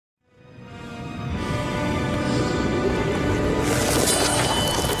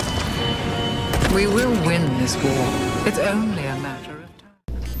We will win this war. It's only a matter of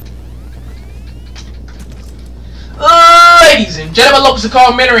time. Ladies and gentlemen, Lopez and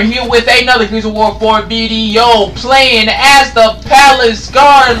Carl Minner here with another Gears of War 4 video playing as the Palace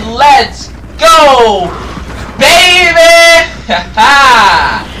Guard. Let's go, baby!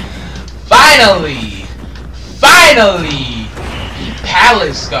 Finally, the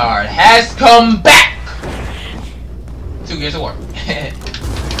Palace Guard has come back to Gears of War.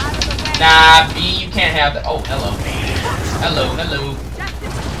 Nah, B, you can't have that. Oh, hello. Hello.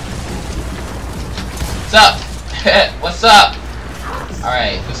 What's up? What's up?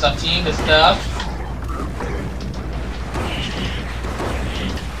 Alright, what's up, team? Good stuff.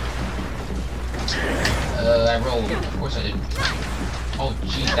 I rolled. Of course I did. Oh,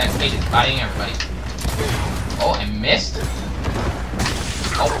 jeez, that kid is bodying everybody. Oh, I missed?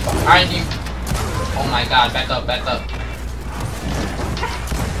 Oh, behind you. Oh my god, back up.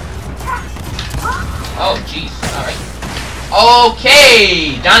 Oh, jeez. Alright.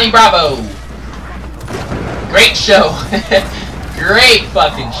 Okay! Johnny Bravo! Great show! Great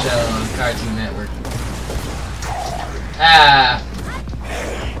fucking show on Cartoon Network.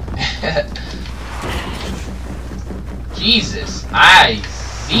 Jesus.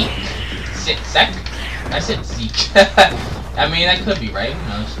 Zeke. Sec? I said Zeke. I mean, that could be right. Who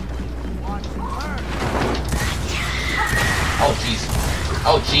knows? Oh, jeez.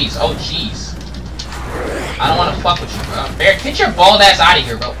 I don't want to fuck with you, bro. Bear, get your bald ass out of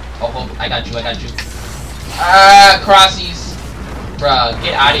here, bro. Oh, I got you. Crossies. Bruh,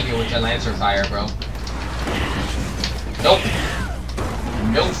 get out of here with your Lancer fire, bro. Nope.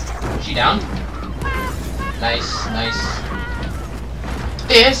 She down? Nice.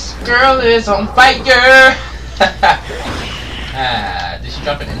 This girl is on fire! Did she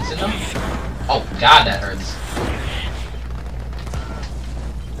drop an instant though? Oh god, that hurts.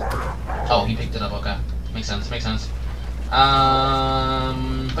 Oh, he picked it up, okay. Makes sense. Pushing.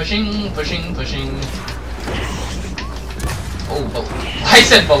 Oh, I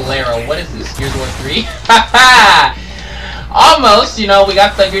said Bolero. What is this? Gears of War 3? Almost, you know, we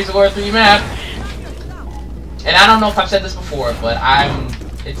got the Gears of War 3 map. And I don't know if I've said this before, but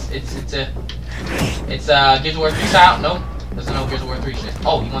it's Gears of War 3 style. Nope. Doesn't know Gears of War 3 shit.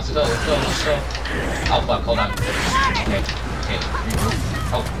 Oh, he wants to go. Let's go. Oh fuck, hold on. Okay. Regroup.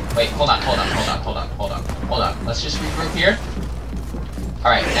 Oh, wait, hold on. Let's just regroup here.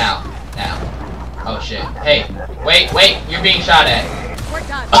 Alright, now. Oh shit. Hey, wait, you're being shot at. We're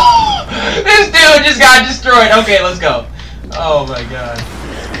done. Oh, this dude just got destroyed. Okay, let's go. Oh my god.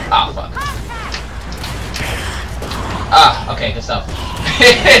 Oh fuck. Okay, good stuff.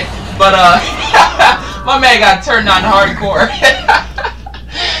 But my man got turned on hardcore.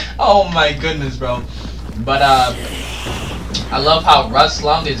 Oh my goodness, bro. But I love how Russ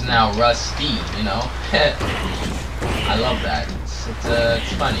Long is now Rusty, you know? I love that. It's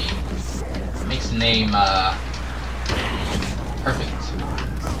funny. Makes the name perfect.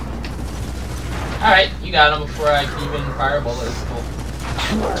 Alright, you got him before I even fire a bullet. That's cool.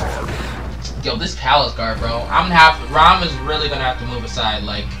 Yo, this Palace Guard, bro. Rom is really gonna have to move aside.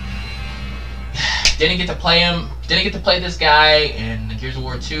 Like, didn't get to play him. Didn't get to play this guy in Gears of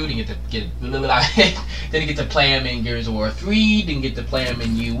War 2. Didn't get to play him in Gears of War 3. Didn't get to play him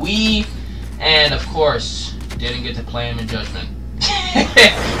in UE, and of course, didn't get to play him in Judgment.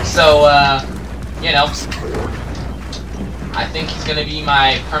 So, you know, I think he's gonna be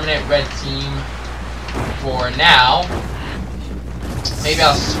my permanent red team for now. Maybe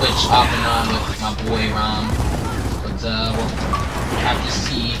I'll switch off and on with my boy Rom, but we'll have to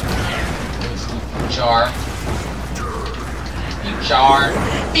see.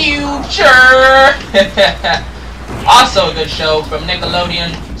 Future! Also a good show from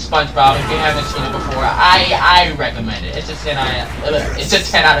Nickelodeon, SpongeBob. If you haven't seen it before, I recommend it. It's a 10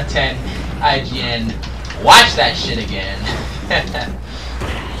 out of 10 IGN. Watch that shit again.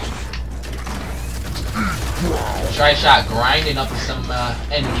 Try shot grinding up some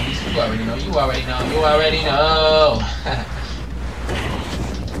enemies. You already know.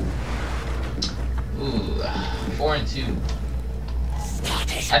 Ooh, 4 and 2.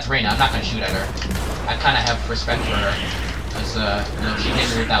 That's Reyna. I'm not gonna shoot at her. I kind of have respect for her, cause you know, she hit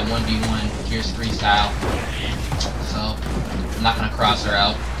me with that 1v1 Gears 3 style. So I'm not gonna cross her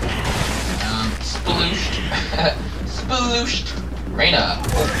out. Splooshed. Reyna.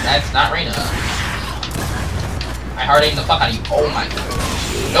 Oh, that's not Reyna. I hard aim the fuck out of you. Oh my god.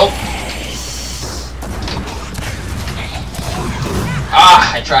 Nope.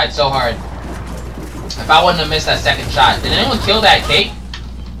 Ah, I tried so hard. If I wouldn't have missed that second shot. Did anyone kill that Kate?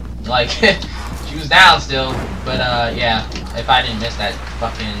 Like, she was down still. But, yeah. If I didn't miss that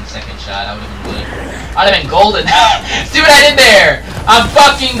fucking second shot, I would have been good. I'd have been golden. See what I did there? I'm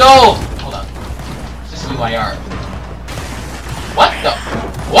fucking gold. Hold up. This is UIR. What the?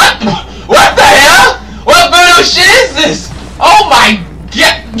 What? What the hell? What voodoo shit is this? Oh my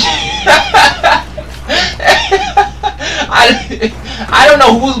god. I don't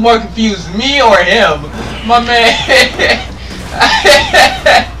know who's more confused, me or him. My man.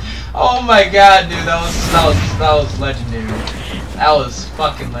 Oh my god, dude, that was legendary. That was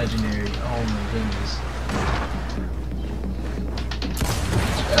fucking legendary. Oh my goodness.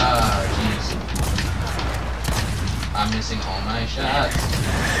 Ah, jeez. I'm missing all my shots.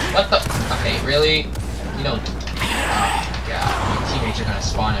 What the? Okay, really? You know. Oh my god. My teammates are gonna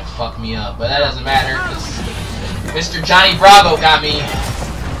spawn and fuck me up, but that doesn't matter because Mr. Johnny Bravo got me.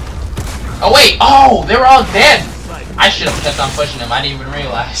 Oh wait! Oh, they were all dead. I should have kept on pushing them. I didn't even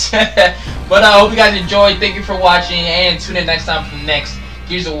realize. But I hope you guys enjoyed. Thank you for watching, and tune in next time for the next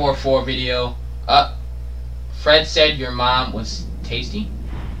Gears of War 4 video. Fred said your mom was tasty.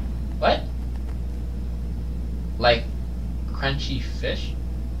 What? Like crunchy fish?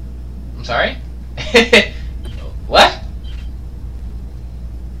 I'm sorry? What?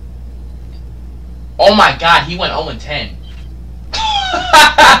 Oh my god, he went 0-10.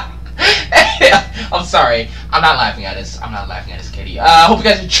 I'm sorry. I'm not laughing at this. I'm not laughing at this, kitty. I hope you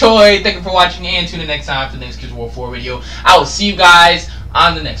guys enjoyed. Thank you for watching, and tune in next time for the next Gears of War 4 video. I will see you guys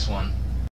on the next one.